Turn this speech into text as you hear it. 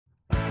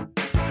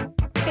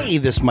Hey,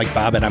 this is Mike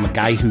Bobbitt. I'm a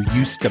guy who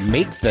used to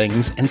make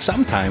things, and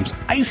sometimes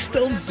I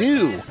still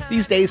do.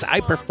 These days, I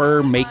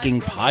prefer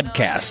making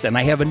podcasts, and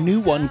I have a new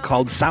one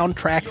called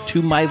Soundtrack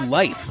to My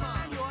Life.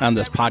 On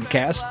this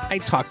podcast, I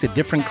talk to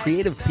different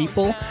creative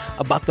people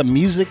about the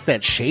music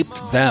that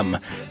shaped them.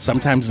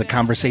 Sometimes the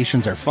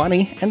conversations are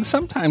funny, and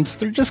sometimes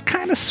they're just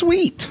kind of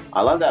sweet.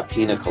 I love that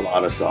Pina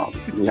Colada song.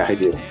 Yeah, I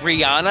do.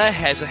 Rihanna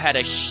has had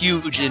a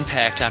huge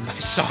impact on my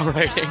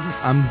songwriting.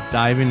 I'm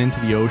diving into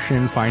the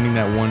ocean, finding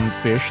that one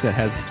fish that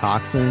has the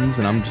toxins,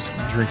 and I'm just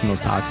drinking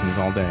those toxins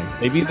all day.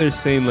 Maybe they're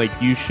saying, like,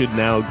 you should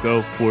now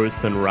go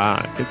forth and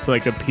rock. It's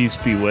like a peace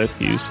be with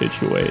you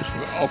situation.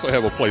 I also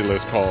have a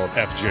playlist called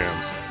F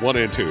Jams 1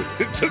 and 2,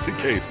 just in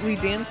case. We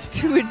danced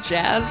to a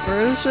jazz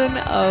version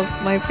of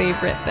my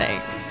favorite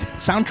things.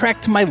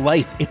 Soundtrack to My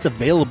Life. It's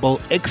available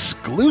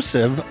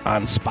exclusive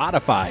on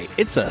Spotify.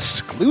 It's a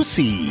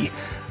exclusive.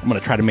 I'm going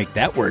to try to make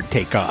that word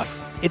take off.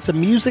 It's a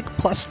music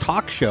plus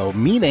talk show,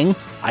 meaning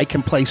I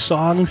can play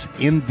songs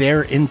in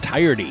their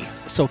entirety.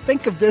 So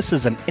think of this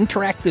as an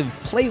interactive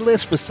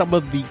playlist with some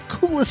of the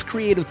coolest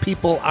creative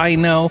people I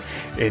know,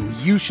 and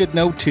you should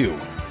know too.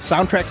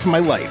 Soundtrack to My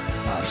Life,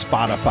 a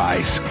Spotify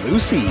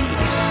exclusive.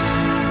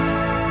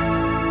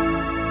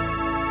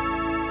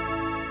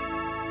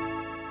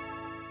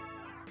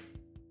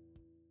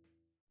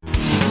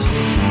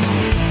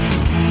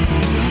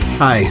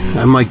 Hi,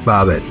 I'm Mike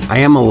Bobbitt. I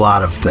am a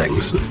lot of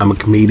things. I'm a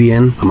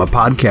comedian, I'm a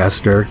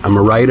podcaster, I'm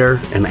a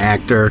writer, an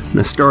actor, and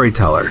a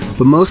storyteller.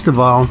 But most of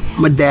all,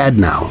 I'm a dad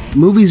now.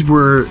 Movies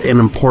were an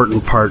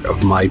important part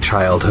of my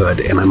childhood,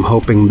 and I'm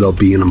hoping they'll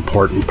be an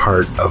important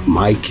part of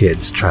my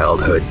kids'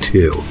 childhood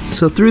too.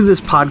 So through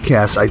this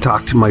podcast, I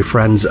talk to my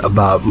friends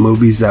about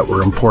movies that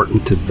were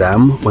important to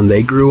them when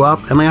they grew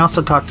up, and I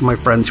also talk to my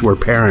friends who are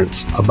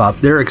parents about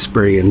their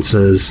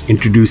experiences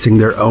introducing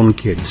their own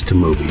kids to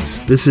movies.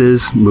 This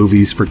is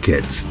Movies for Kids.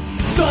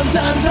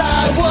 Sometimes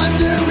I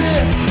wonder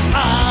if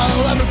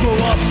I'll ever grow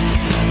up.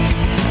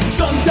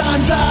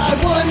 Sometimes I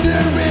wonder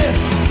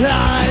if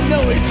I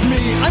know it's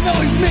me. I know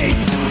it's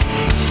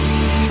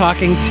me.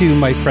 Talking to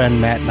my friend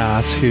Matt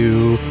Noss,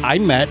 who I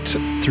met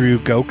through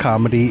Go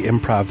Comedy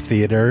Improv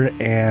Theater,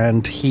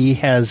 and he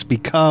has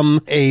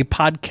become a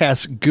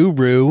podcast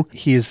guru.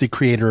 He is the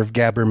creator of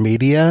Gabber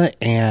Media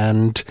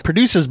and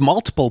produces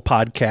multiple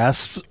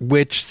podcasts,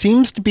 which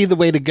seems to be the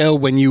way to go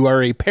when you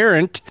are a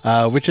parent,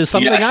 which is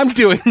something I'm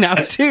doing now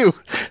too.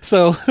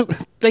 So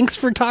thanks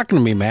for talking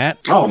to me, Matt.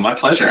 Oh, my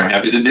pleasure. I'm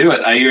happy to do it.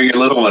 I hear your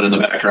little one in the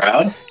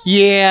background.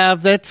 Yeah,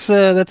 that's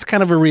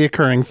kind of a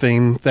reoccurring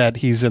theme that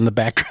he's in the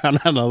background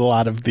on a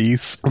lot of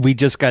these. We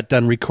just got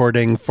done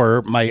recording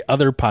for my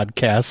other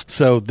podcast,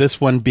 so this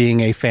one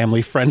being a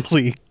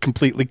family-friendly,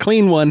 completely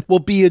clean one will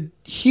be a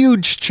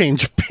huge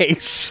change of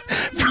pace.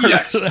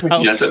 Yes,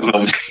 yes, it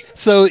will.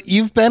 So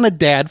you've been a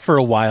dad for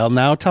a while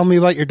now. Tell me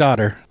about your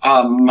daughter.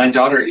 My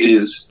daughter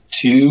is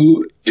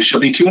 2. She'll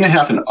be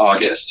 2.5 in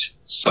August.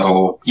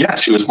 So, yeah,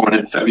 she was born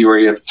in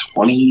February of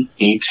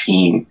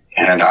 2018.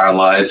 And our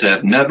lives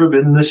have never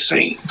been the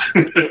same.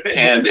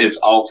 And it's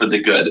all for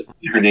the good.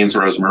 Her name's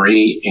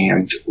Rosemarie,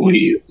 and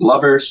we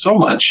love her so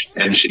much.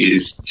 And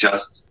she's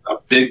just a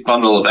big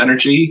bundle of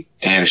energy,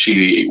 and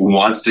she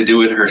wants to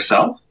do it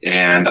herself.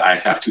 And I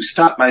have to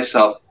stop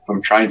myself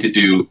from trying to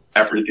do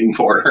everything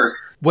for her.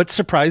 What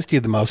surprised you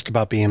the most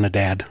about being a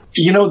dad?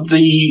 You know,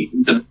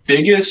 the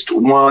biggest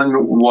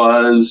one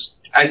was,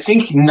 I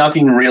think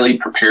nothing really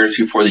prepares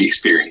you for the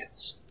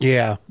experience.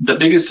 Yeah. The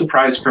biggest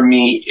surprise for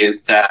me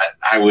is that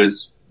I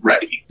was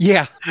ready.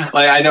 Yeah.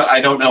 Like,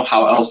 I don't know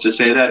how else to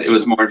say that. It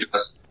was more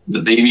just the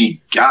baby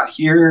got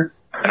here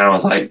and I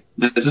was like,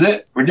 this is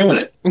it. We're doing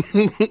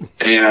it.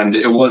 And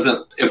it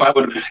wasn't, if I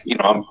would have,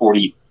 I'm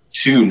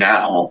 42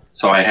 now.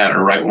 So I had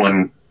her right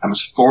when I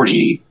was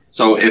 40.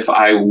 So if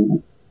I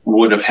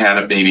would have had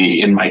a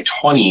baby in my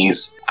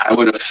 20s, I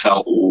would have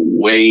felt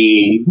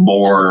way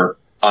more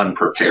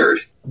unprepared.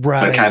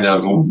 Right. But kind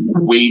of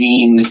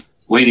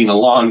waiting a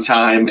long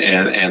time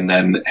and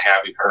then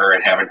having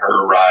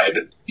her arrive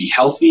and be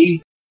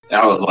healthy.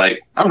 I was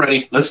like, I'm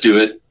ready. Let's do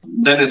it.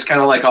 Then it's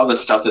kind of like all the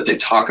stuff that they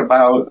talk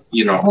about,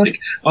 like,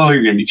 oh,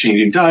 you're going to be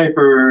changing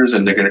diapers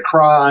and they're going to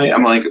cry.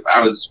 I'm like,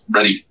 I was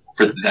ready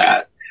for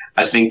that.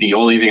 I think the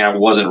only thing I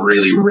wasn't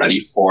really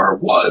ready for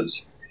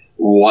was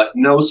what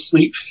no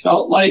sleep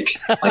felt like.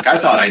 Like, I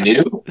thought I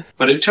knew,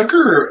 but it took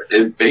her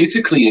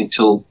basically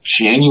until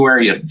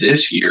January of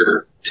this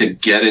year to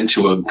get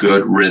into a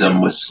good rhythm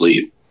with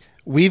sleep.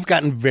 We've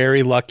gotten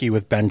very lucky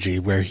with Benji,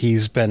 where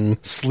he's been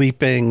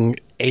sleeping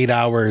 8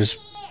 hours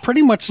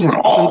pretty much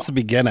since the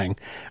beginning.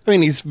 I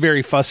mean, he's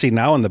very fussy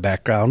now in the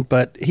background,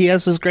 but he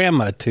has his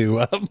grandma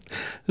to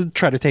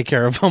try to take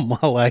care of him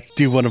while I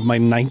do one of my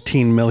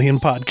 19 million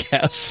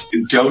podcasts.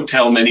 Don't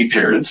tell many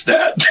parents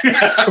that.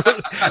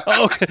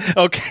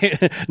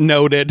 Okay.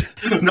 Noted.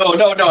 No.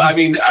 I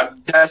mean,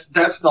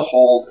 that's the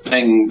whole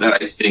thing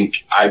that I think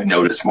I've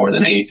noticed more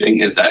than anything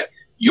is that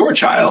your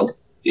child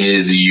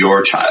is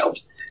your child.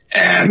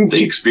 And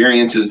the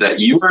experiences that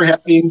you are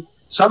having,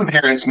 some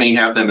parents may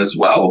have them as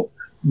well,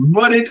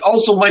 but it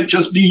also might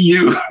just be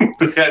you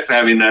that's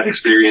having that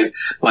experience.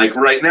 Like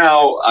right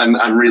now,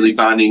 I'm really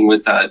bonding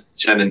with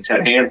Jen and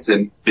Ted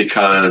Hansen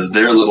because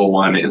their little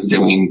one is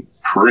doing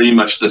pretty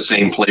much the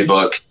same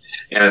playbook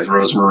as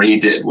Rosemarie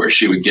did, where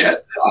she would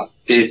get a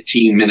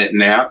 15-minute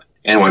nap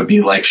and it would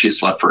be like she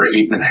slept for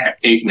eight and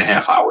a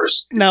half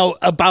hours. Now,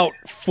 about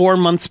 4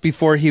 months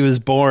before he was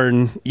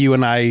born, you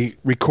and I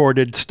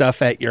recorded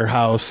stuff at your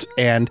house,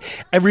 and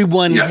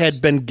everyone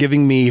had been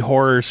giving me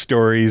horror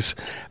stories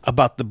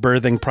about the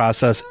birthing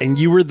process, and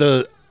you were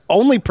the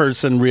only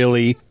person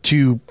really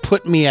to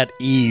put me at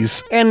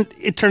ease. And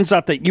it turns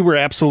out that you were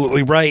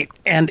absolutely right,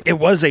 and it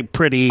was a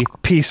pretty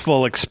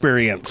peaceful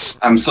experience.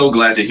 I'm so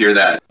glad to hear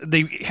that.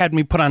 They had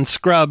me put on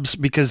scrubs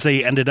because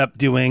they ended up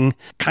doing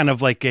kind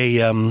of like a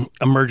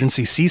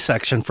emergency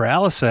C-section for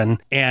Allison,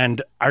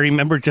 and I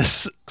remember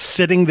just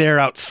sitting there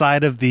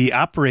outside of the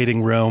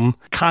operating room,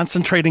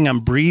 concentrating on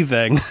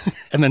breathing,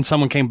 and then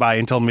someone came by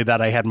and told me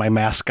that I had my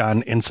mask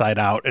on inside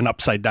out and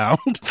upside down.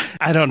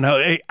 I don't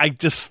know. I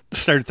just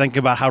started thinking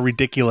about how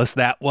ridiculous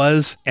that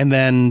was. And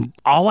then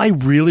all I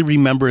really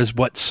remember is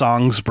what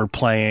songs were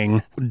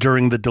playing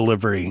during the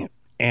delivery.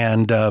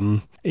 And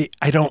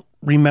I don't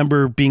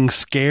remember being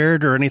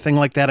scared or anything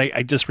like that.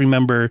 I just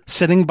remember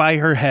sitting by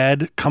her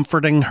head,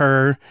 comforting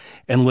her,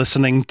 and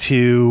listening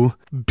to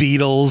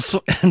Beatles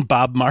and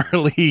Bob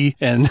Marley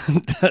and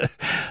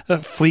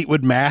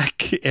Fleetwood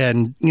Mac.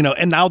 And,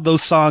 and now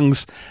those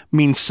songs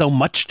mean so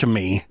much to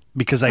me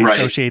because I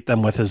associate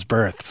them with his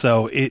birth.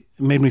 So it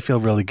made me feel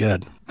really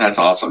good. That's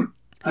awesome.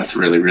 That's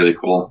really, really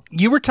cool.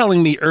 You were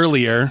telling me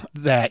earlier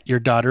that your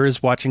daughter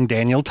is watching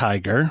Daniel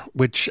Tiger,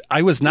 which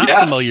I was not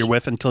familiar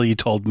with until you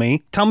told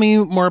me. Tell me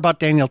more about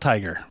Daniel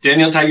Tiger.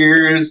 Daniel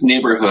Tiger's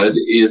Neighborhood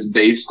is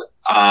based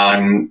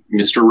on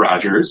Mr.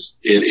 Rogers.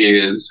 It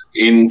is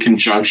in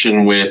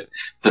conjunction with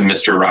the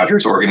Mr.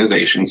 Rogers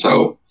organization.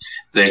 So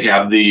they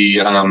have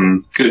the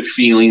Good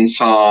Feeling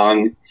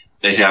song.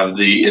 They have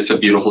the It's a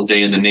Beautiful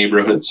Day in the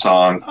Neighborhood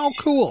song. Oh,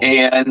 cool.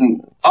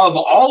 And of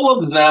all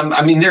of them,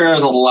 I mean, there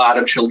is a lot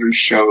of children's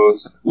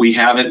shows. We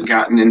haven't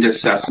gotten into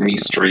Sesame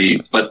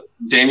Street, but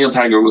Daniel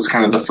Tiger was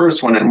kind of the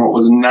first one. And what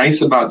was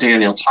nice about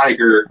Daniel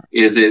Tiger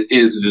is it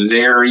is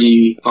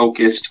very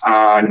focused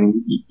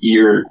on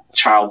your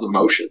child's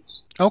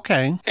emotions.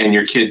 Okay. And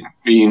your kid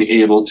being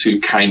able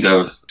to kind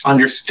of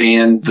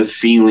understand the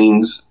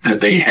feelings that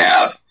they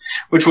have,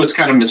 which was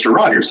kind of Mr.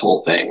 Rogers'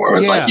 whole thing, where it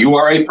was like, you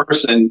are a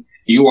person.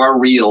 You are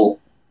real.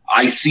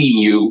 I see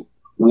you.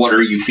 What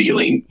are you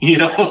feeling?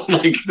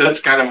 Like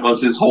that's kind of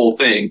was his whole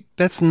thing.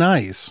 That's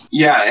nice.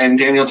 Yeah, and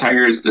Daniel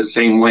Tiger is the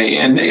same way.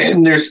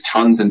 And there's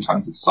tons and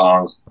tons of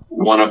songs.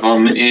 One of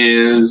them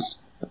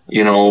is,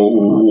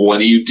 what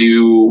do you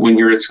do when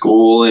you're at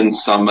school and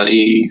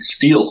somebody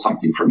steals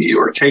something from you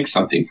or takes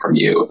something from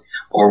you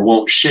or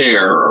won't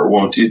share or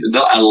won't do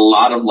a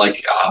lot of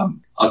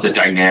of the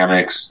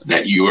dynamics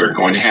that you are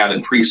going to have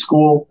in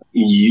preschool,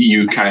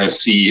 you kind of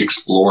see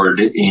explored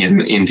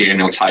in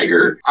Daniel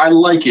Tiger. I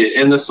like it,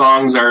 and the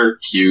songs are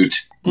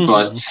cute,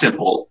 but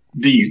simple.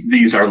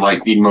 These are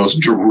like the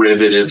most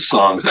derivative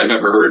songs I've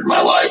ever heard in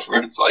my life,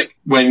 where it's like,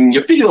 when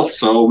you feel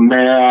so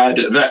mad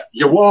that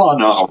you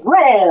wanna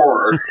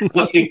roar.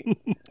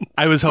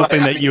 I was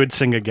hoping that you would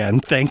sing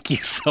again. Thank you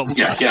so much.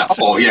 Yeah.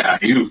 Oh, yeah,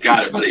 you've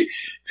got it, buddy.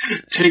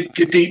 Take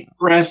a deep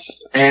breath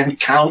and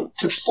count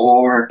to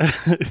 4.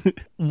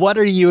 What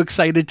are you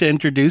excited to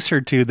introduce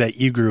her to that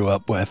you grew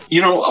up with?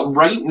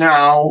 Right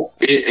now,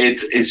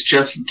 it's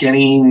just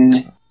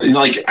getting,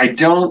 I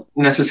don't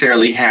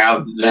necessarily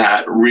have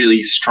that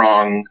really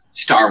strong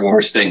Star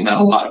Wars thing that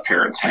a lot of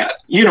parents had.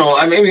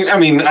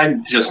 I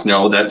just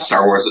know that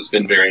Star Wars has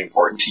been very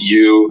important to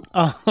you.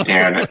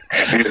 And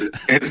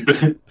it's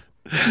been...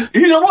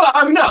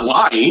 I'm not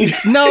lying.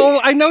 No,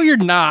 I know you're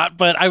not,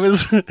 but I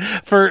was,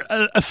 for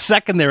a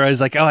second there, I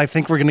was like, I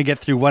think we're going to get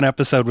through one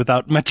episode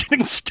without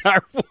mentioning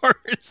Star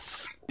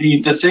Wars.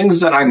 The things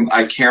that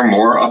I care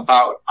more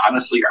about,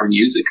 honestly, are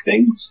music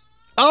things.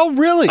 Oh,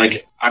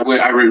 really?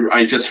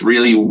 I just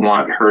really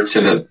want her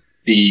to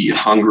be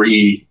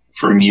hungry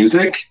for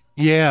music.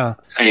 Yeah.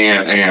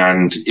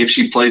 And if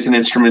she plays an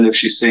instrument, if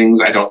she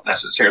sings, I don't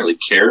necessarily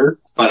care.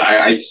 But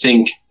I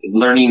think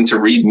learning to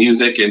read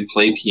music and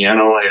play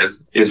piano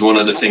is one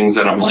of the things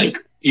that I'm like,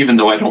 even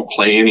though I don't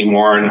play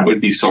anymore and I would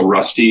be so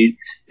rusty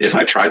if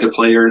I tried to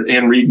play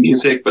and read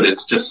music, but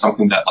it's just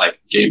something that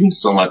gave me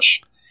so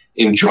much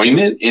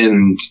enjoyment,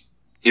 and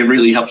it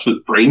really helps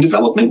with brain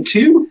development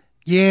too.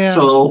 Yeah.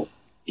 So,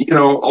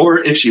 or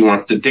if she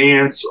wants to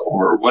dance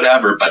or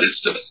whatever, but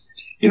it's just,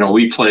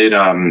 we played,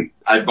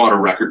 I bought a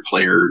record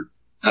player,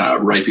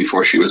 right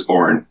before she was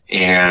born,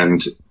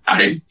 and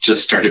I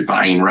just started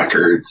buying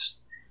records,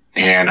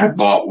 and I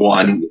bought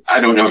one. I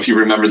don't know if you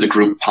remember the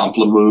group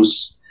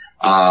Pomplamoose.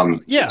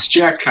 It's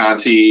Jack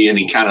Conte, and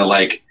he kind of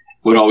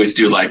would always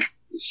do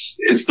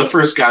it's the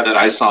first guy that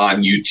I saw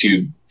on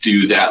YouTube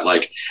do that.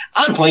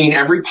 I'm playing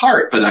every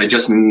part, but I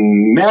just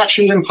match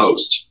it in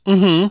post.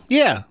 Mm-hmm.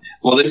 Yeah.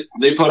 Well,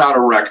 they put out a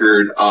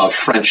record of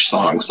French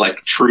songs,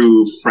 like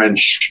true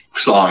French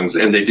songs,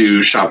 and they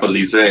do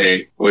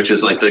Champs-Élysées, which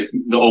is like the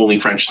only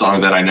French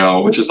song that I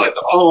know, which is like,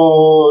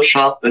 oh,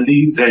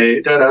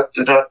 Champs-Élysées, da da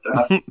da da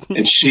da.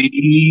 And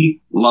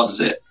she loves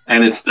it.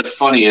 And it's the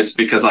funniest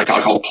because like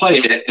I'll play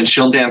it and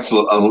she'll dance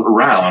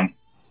around,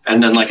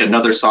 and then like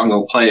another song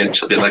will play and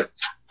she'll be like,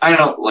 I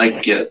don't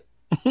like it.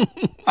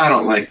 I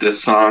don't like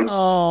this song.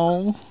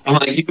 Oh. I'm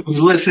like, you've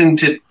listened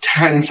to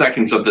 10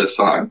 seconds of this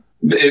song.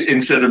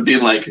 Instead of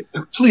being like,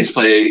 please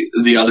play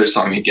the other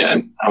song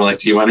again. I'm like,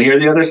 do you want to hear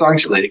the other song?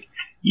 She's like,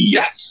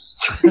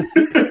 yes.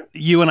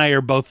 You and I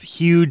are both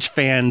huge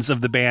fans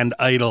of the band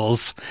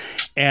Idols.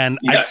 And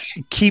yes.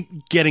 I keep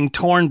getting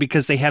torn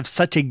because they have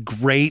such a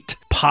great,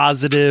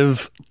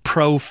 positive,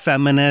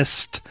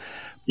 pro-feminist,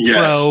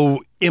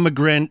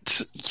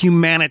 pro-immigrant,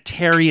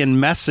 humanitarian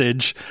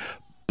message.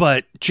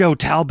 But Joe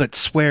Talbot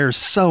swears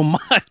so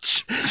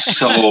much.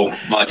 So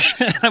much.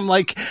 And I'm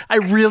like, I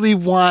really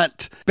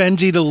want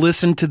Benji to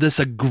listen to this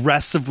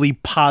aggressively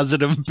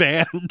positive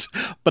band.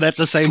 But at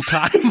the same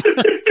time,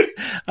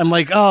 I'm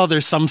like, oh,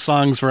 there's some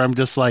songs where I'm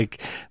just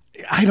like,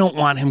 I don't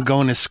want him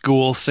going to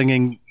school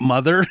singing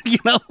Mother, you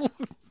know?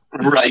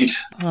 Right.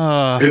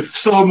 If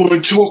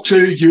someone talked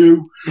to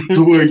you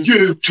the way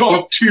you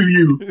talk to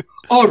you,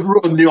 I'd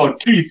run your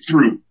teeth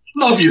through.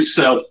 Love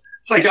yourself.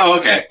 It's like, oh,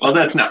 okay. Well,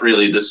 that's not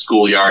really the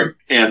schoolyard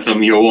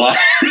anthem you want.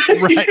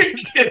 Right.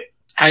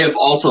 I have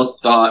also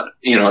thought,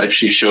 you know, if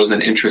she shows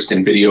an interest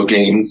in video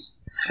games,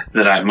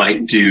 that I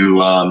might do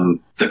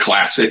the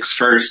classics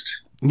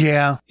first.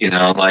 Yeah. You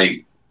know,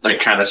 like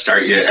kind of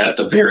start you at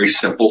the very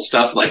simple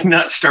stuff, like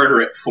not start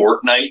her at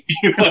Fortnite.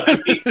 You know what I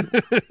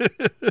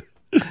mean?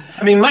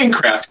 I mean,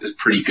 Minecraft is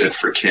pretty good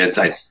for kids,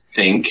 I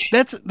think.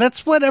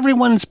 That's what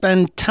everyone's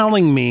been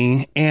telling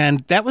me, and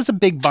that was a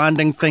big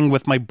bonding thing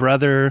with my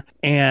brother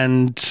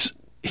and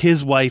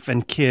his wife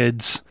and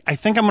kids. I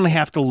think I'm going to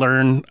have to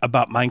learn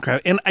about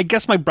Minecraft, and I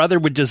guess my brother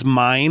would just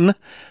mine,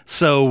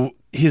 so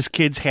his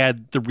kids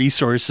had the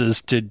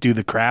resources to do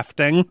the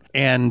crafting,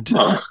 and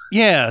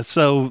yeah,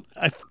 so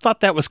I thought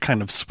that was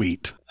kind of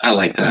sweet. I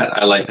like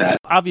that.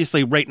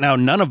 Obviously, right now,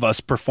 none of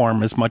us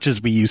perform as much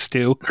as we used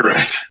to.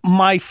 Correct.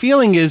 My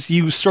feeling is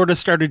you sort of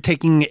started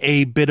taking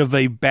a bit of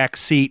a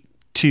backseat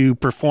to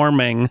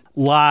performing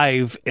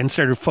live and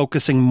started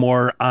focusing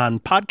more on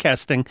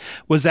podcasting.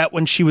 Was that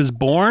when she was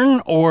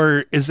born,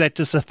 or is that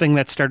just a thing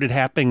that started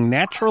happening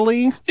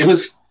naturally? It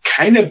was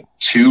kind of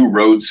two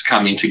roads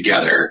coming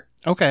together.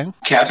 Okay.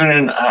 Catherine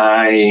and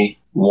I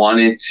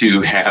wanted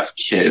to have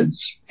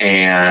kids,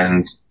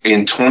 and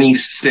in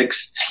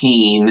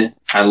 2016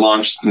 I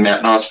launched the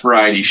Matt Noss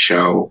Variety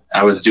Show.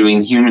 I was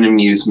doing Human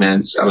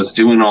Amusements, I was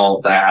doing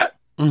all that,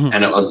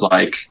 and it was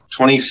like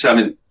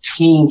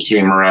 2017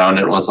 came around,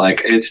 and it was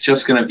like, it's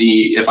just going to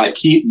be, if I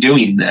keep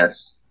doing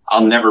this,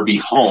 I'll never be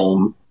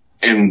home,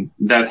 and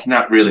that's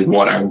not really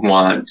what I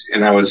want.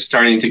 And I was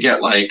starting to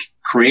get like,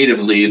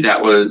 creatively,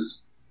 that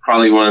was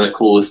probably one of the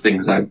coolest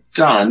things I've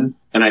done.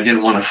 And I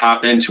didn't want to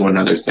hop into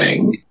another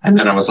thing. And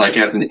then I was like,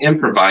 as an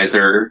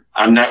improviser,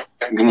 I'm not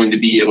going to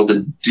be able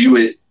to do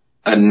it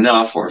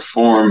enough or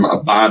form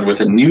a bond with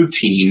a new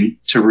team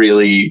to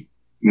really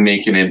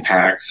make an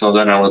impact. So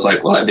then I was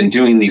like, well, I've been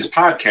doing these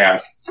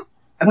podcasts,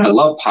 and I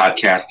love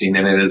podcasting,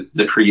 and it is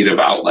the creative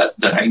outlet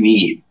that I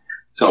need.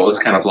 So it was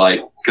kind of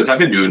like, because I've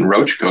been doing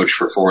Roach Coach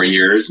for 4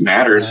 years,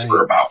 Matters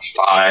for about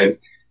 5,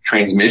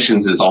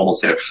 Transmissions is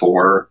almost at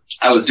 4.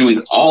 I was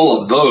doing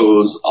all of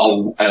those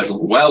as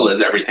well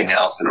as everything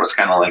else, and it was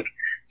kind of like,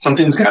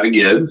 something's got to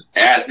give.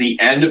 At the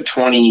end of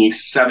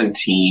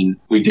 2017,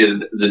 we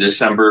did the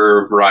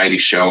December variety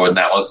show, and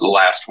that was the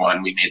last one.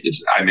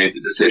 I made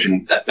the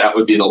decision that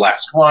would be the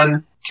last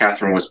one.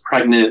 Catherine was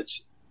pregnant.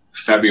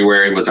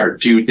 February was our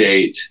due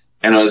date,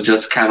 and it was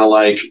just kind of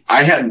like,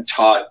 I hadn't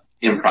taught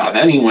improv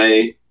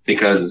anyway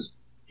because,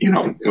 you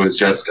know, it was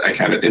just, I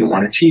kind of didn't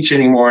want to teach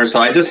anymore. So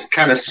I just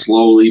kind of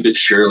slowly but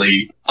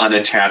surely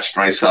unattached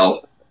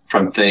myself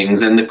from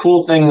things. And the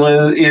cool thing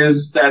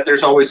is that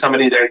there's always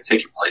somebody there to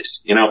take your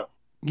place, you know?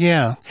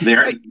 Yeah.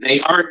 They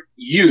aren't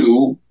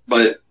you,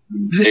 but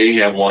they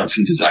have wants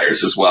and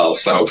desires as well.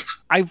 So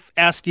I've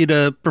asked you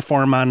to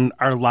perform on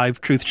our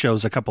live truth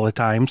shows a couple of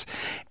times,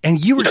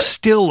 and you were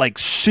still like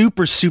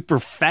super,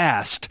 super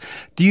fast.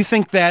 Do you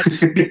think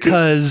that's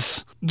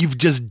because you've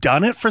just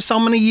done it for so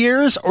many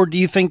years, or do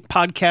you think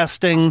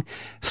podcasting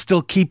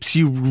still keeps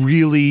you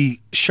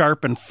really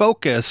sharp and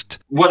focused?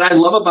 What I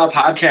love about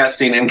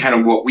podcasting and kind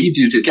of what we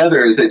do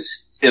together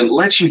is it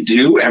lets you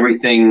do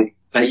everything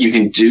that you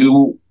can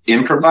do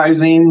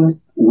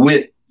improvising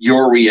with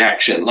your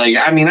reaction. Like,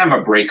 I mean, I'm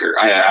a breaker.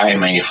 I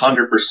am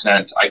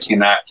 100%. I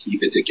cannot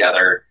keep it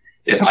together.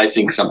 If I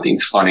think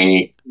something's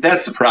funny,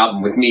 that's the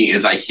problem with me,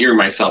 is I hear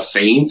myself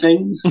saying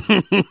things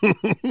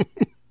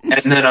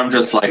and then I'm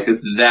just like,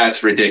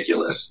 that's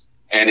ridiculous.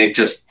 And it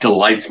just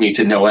delights me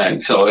to no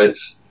end. So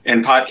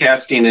and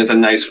podcasting is a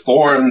nice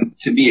forum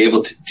to be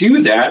able to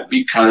do that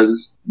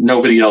because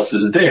nobody else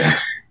is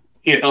there.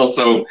 You know,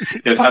 so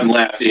if I'm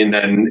laughing,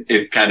 then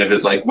it kind of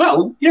is like,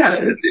 well, yeah,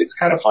 it's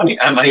kind of funny.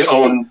 I'm my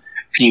own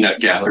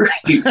peanut gallery.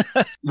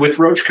 With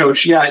Roach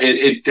Coach, yeah,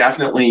 it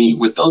definitely,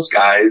 with those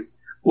guys,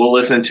 we'll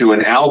listen to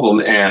an album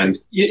and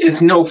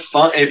it's no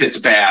fun if it's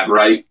bad,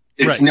 right?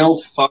 It's no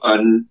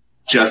fun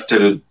just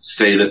to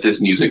say that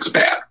this music's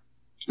bad.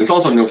 It's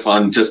also no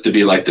fun just to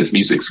be like, this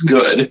music's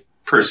good,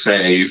 per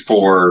se,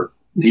 for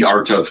the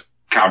art of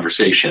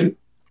conversation.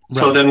 Right.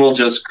 So then we'll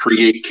just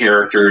create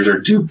characters or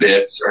do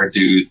bits or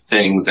do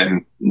things,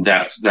 and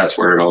that's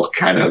where it all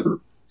kind of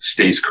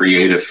stays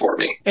creative for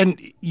me. And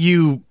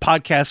you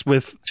podcast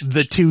with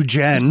the two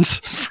Jens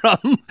from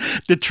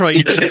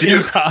Detroit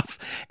Improv,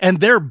 and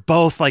they're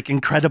both like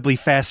incredibly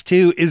fast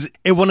too. Is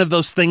it one of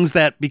those things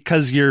that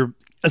because you're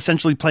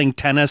essentially playing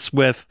tennis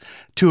with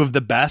two of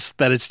the best,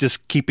 that it's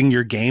just keeping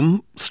your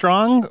game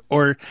strong?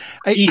 Or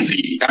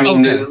easy. I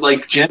mean,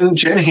 like Jen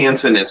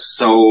Hansen is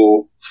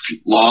so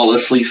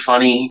flawlessly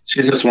funny.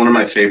 She's just one of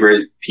my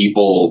favorite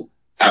people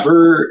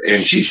ever,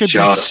 and she should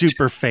be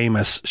super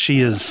famous.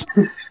 She is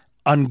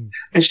and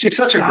she's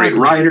such a great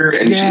writer,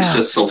 and she's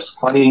just so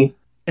funny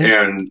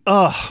and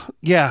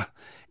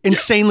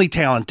insanely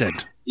talented.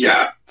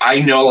 Yeah, I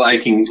know I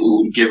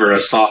can give her a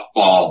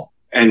softball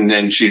and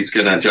then she's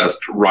gonna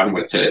just run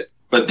with it.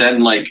 But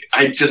then, like,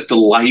 I just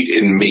delight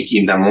in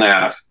making them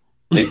laugh.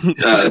 Like,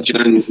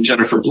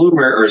 Jennifer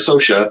Bloomer or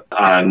Sosha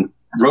on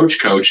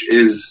Roach Coach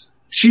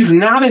she's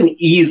not an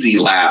easy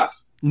laugh.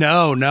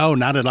 No,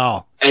 not at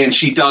all. And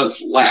she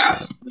does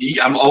laugh.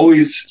 I'm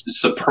always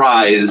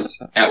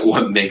surprised at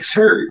what makes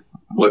her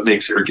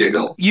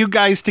giggle. You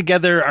guys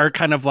together are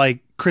kind of like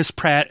Chris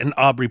Pratt and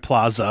Aubrey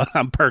Plaza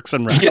on Parks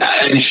and Rec. Yeah,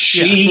 and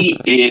she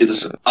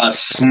is a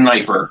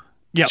sniper.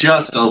 Yep.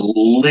 Just a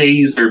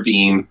laser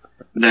beam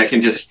that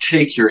can just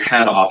take your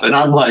head off. And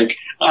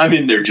I'm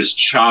in there just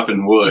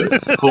chopping wood,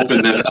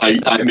 hoping that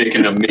I make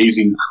an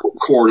amazing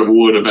cord of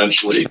wood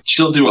eventually.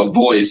 She'll do a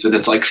voice, and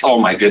it's like, oh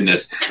my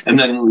goodness. And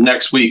then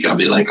next week I'll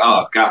be like,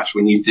 oh gosh,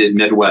 when you did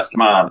Midwest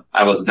Mom,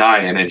 I was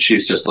dying. And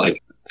she's just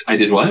like, I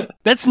did what?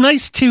 That's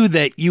nice too,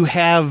 that you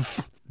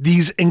have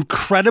these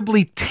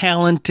incredibly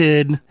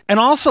talented and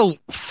also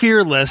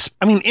fearless.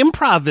 I mean,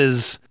 improv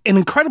is an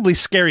incredibly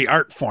scary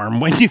art form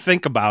when you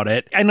think about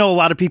it. I know a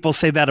lot of people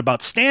say that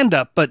about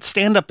stand-up, but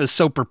stand-up is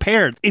so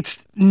prepared.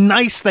 It's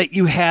nice that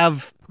you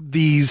have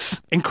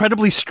these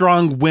incredibly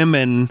strong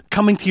women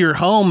coming to your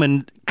home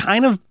and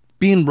kind of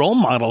being role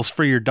models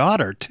for your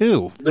daughter,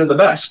 too. They're the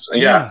best.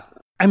 Yeah.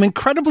 I'm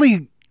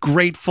incredibly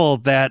grateful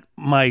that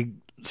my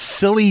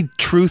silly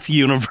truth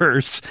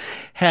universe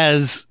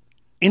has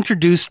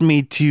introduced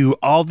me to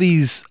all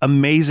these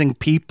amazing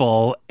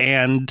people,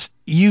 and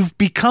you've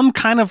become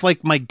kind of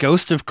like my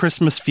ghost of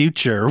Christmas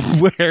future,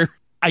 where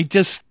I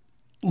just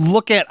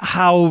look at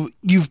how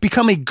you've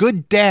become a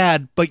good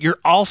dad, but you're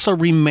also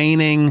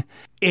remaining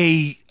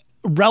a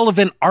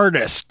relevant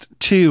artist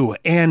too.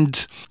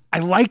 And I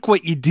like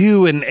what you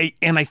do, and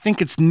I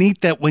think it's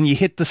neat that when you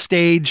hit the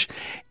stage,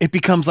 it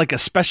becomes like a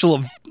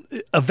special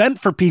event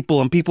for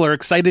people, and people are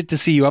excited to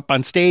see you up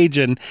on stage.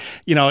 And,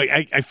 you know,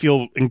 I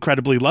feel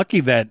incredibly lucky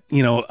that,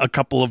 you know, a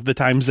couple of the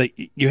times that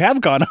you have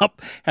gone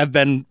up have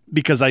been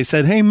because I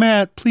said, hey,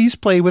 Matt, please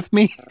play with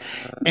me.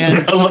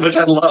 And I love it.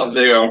 I love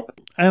you.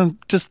 And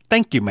just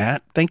thank you,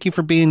 Matt. Thank you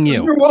for being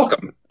you. You're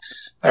welcome.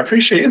 I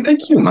appreciate it.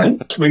 Thank you,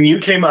 Mike. When you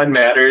came on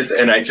Matters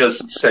and I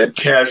just said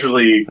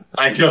casually,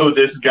 I know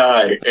this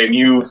guy, and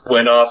you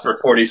went off for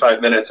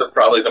 45 minutes of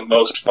probably the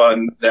most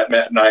fun that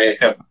Matt and I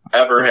have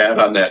ever had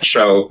on that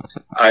show,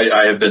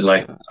 I have been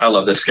like, I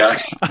love this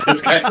guy.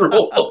 This guy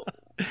rules.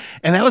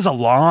 And that was a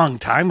long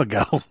time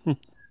ago.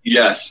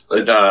 Yes.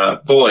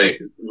 But, boy,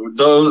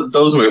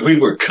 those we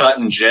were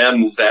cutting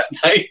gems that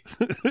night.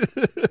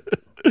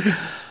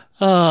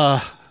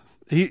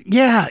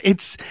 Yeah,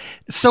 it's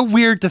so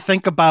weird to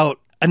think about.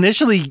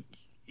 Initially,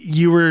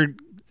 you were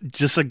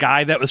just a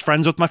guy that was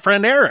friends with my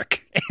friend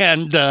Eric,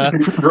 and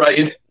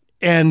right.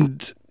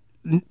 And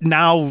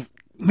now,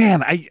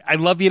 man, I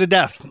love you to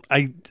death.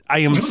 I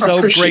am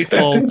so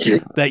grateful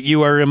that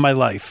you are in my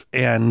life,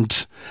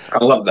 and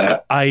I love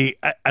that. I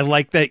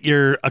like that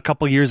you're a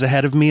couple years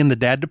ahead of me in the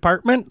dad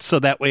department, so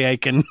that way I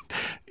can,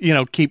 you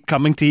know, keep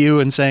coming to you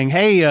and saying,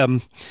 hey,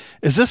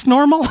 is this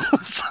normal?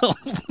 So,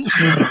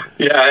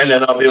 yeah, and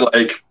then I'll be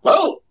like,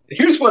 well,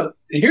 here's what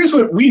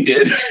we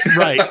did.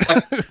 Right.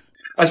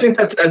 I think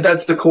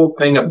that's the cool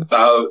thing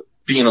about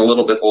being a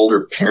little bit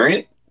older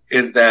parent,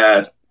 is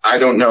that I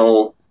don't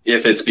know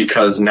if it's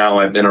because now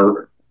I've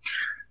been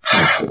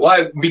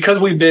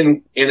because we've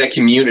been in a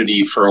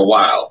community for a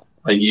while.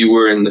 Like, you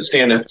were in the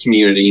stand-up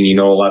community and you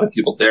know a lot of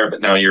people there, but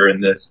now you're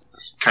in this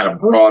kind of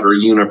broader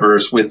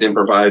universe with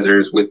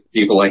improvisers, with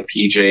people like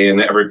PJ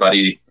and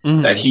everybody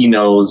that he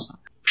knows.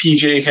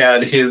 PJ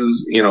had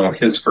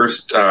his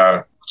first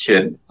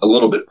kid a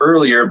little bit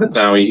earlier, but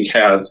now he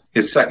has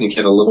his second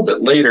kid a little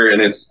bit later,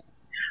 and it's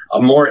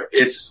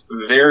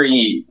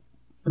very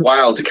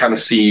wild to kind of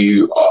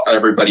see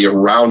everybody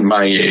around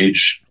my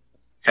age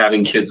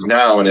having kids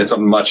now, and it's a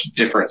much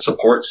different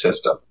support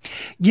system.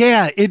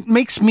 Yeah, it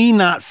makes me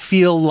not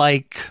feel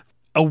like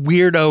a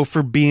weirdo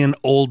for being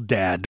old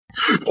dad.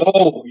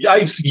 Oh, yeah,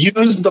 I've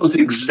used those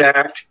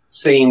exact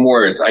same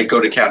words. I go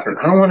to Catherine,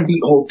 I don't want to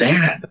be old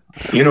dad.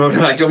 You know,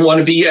 I don't want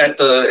to be at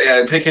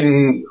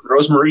picking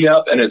Rosemary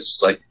up, and it's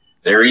just like,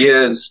 there he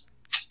is,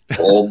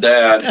 old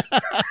dad.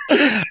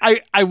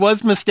 I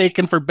was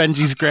mistaken for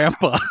Benji's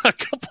grandpa a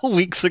couple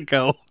weeks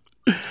ago.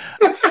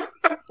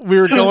 We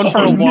were going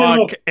for a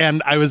walk,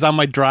 and I was on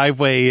my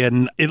driveway,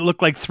 and it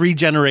looked like 3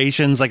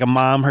 generations, like a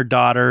mom, her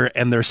daughter,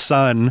 and their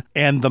son.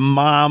 And the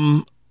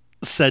mom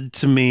said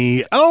to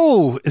me,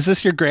 "Oh, is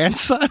this your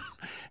grandson?"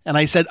 And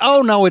I said,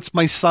 "Oh, no, it's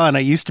my son. I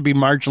used to be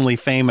marginally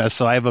famous,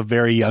 so I have a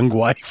very young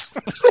wife."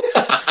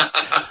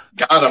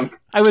 Got him.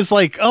 I was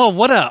like, oh,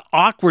 what a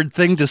awkward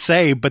thing to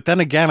say. But then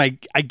again,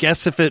 I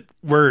guess if it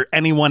were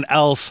anyone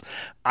else,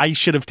 I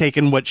should have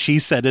taken what she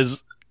said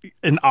as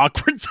an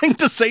awkward thing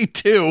to say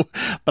too.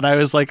 But I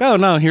was like, oh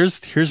no,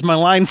 here's my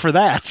line for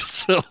that.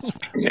 So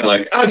you're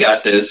like, I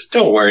got this.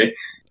 Don't worry.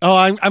 Oh,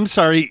 I'm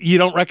sorry. You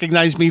don't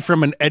recognize me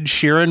from an Ed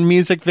Sheeran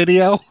music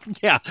video?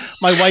 Yeah,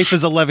 my wife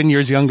is 11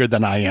 years younger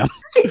than I am.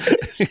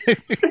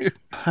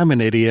 I'm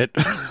an idiot.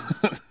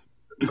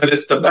 But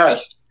it's the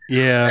best.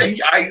 Yeah.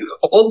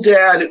 Old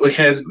dad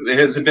has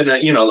been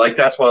like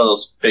that's one of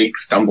those fake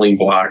stumbling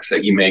blocks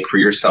that you make for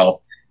yourself.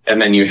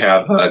 And then you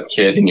have a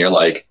kid and you're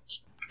like,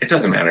 it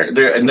doesn't matter.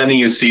 And then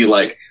you see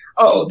like,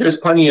 oh, there's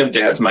plenty of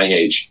dads my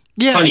age.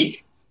 Yeah.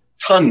 Plenty.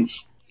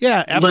 Tons.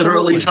 Yeah, absolutely.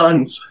 Literally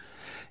tons.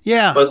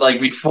 Yeah. But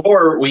like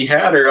before we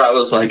had her, I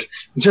was like,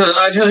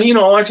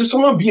 I just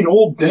want to be an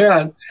old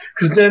dad.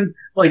 Because then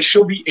like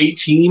she'll be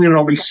 18 and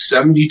I'll be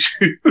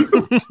 72.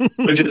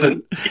 Which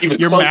isn't even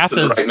your close math to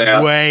the is right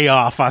math. Way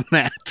off on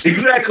that.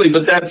 Exactly.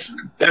 But that's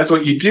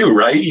what you do,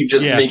 right? You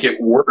just make it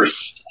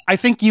worse. I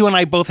think you and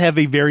I both have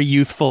a very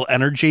youthful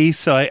energy.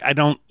 So I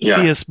don't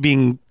see us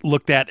being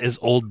looked at as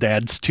old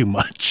dads too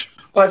much.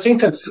 Well, I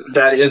think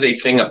that is a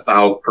thing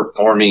about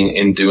performing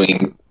and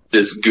doing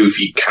this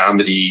goofy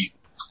comedy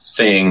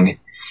thing,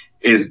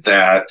 is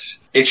that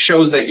it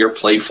shows that you're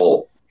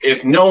playful.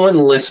 If no one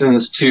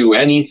listens to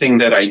anything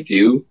that I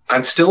do,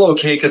 I'm still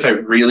okay because I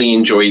really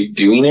enjoy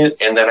doing it,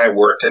 and then I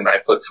worked and I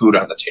put food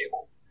on the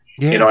table.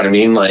 Yeah. You know what I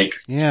mean? Like,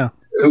 yeah.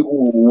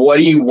 What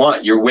do you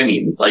want? You're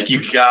winning. Like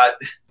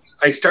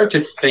I start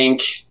to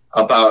think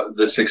about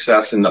the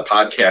success in the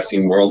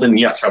podcasting world, and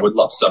yes, I would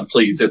love some,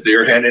 please. If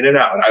they're handing it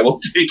out, I will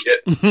take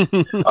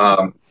it.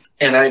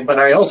 But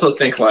I also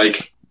think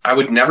like I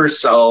would never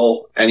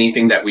sell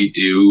anything that we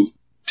do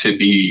to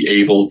be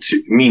able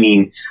to,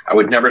 meaning I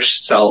would never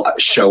sell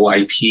show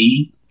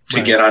IP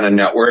to get on a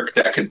network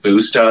that could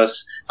boost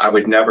us. I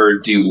would never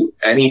do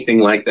anything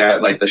like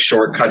that, like the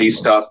shortcutty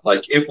stuff.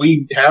 Like if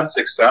we have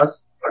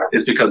success,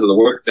 it's because of the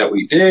work that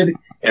we did.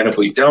 And if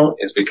we don't,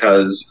 it's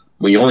because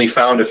we only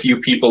found a few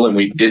people and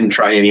we didn't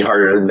try any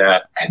harder than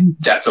that. And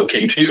that's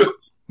okay too.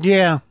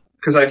 Yeah.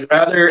 Because I'd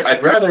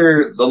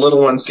rather the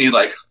little one see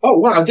like, oh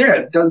wow,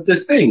 Dad does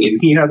this thing and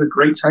he has a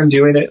great time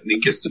doing it and he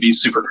gets to be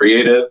super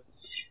creative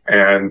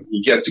and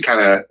he gets to kind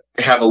of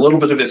have a little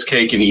bit of his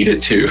cake and eat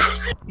it too.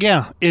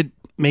 Yeah, it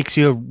makes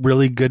you a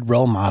really good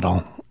role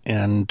model.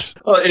 And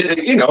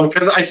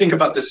because I think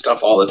about this stuff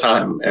all the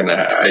time, and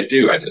I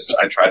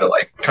try to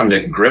like come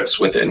to grips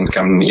with it and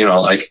come,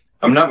 like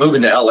I'm not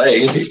moving to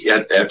LA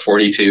at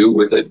 42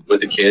 with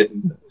a kid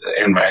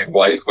and my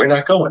wife. We're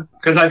not going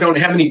because I don't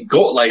have any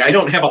goal. Like I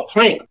don't have a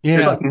plan. Yeah.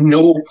 There's like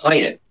no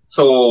plan.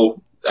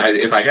 So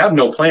if I have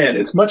no plan,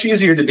 it's much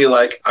easier to be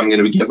like, I'm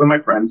going to get with my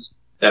friends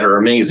that are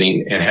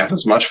amazing and have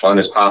as much fun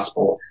as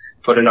possible.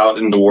 Put it out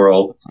in the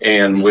world.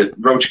 And with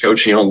Roach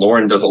Coach,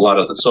 Lauren does a lot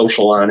of the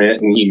social on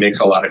it and he makes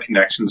a lot of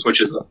connections,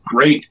 which is a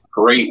great,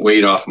 great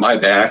weight off my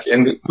back.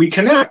 And we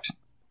connect.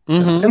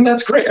 Mm-hmm. And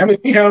that's great. I mean,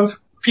 we have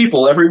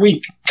people every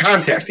week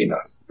contacting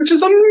us, which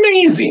is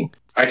amazing.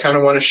 I kind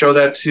of want to show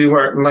that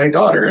to my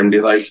daughter and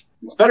be like,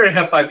 it's better to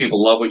have 5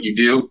 people love what you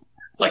do,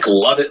 like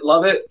love it,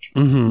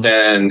 mm-hmm.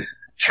 than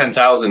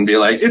 10,000 be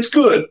like, it's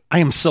good. I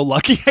am so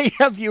lucky I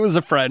have you as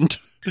a friend.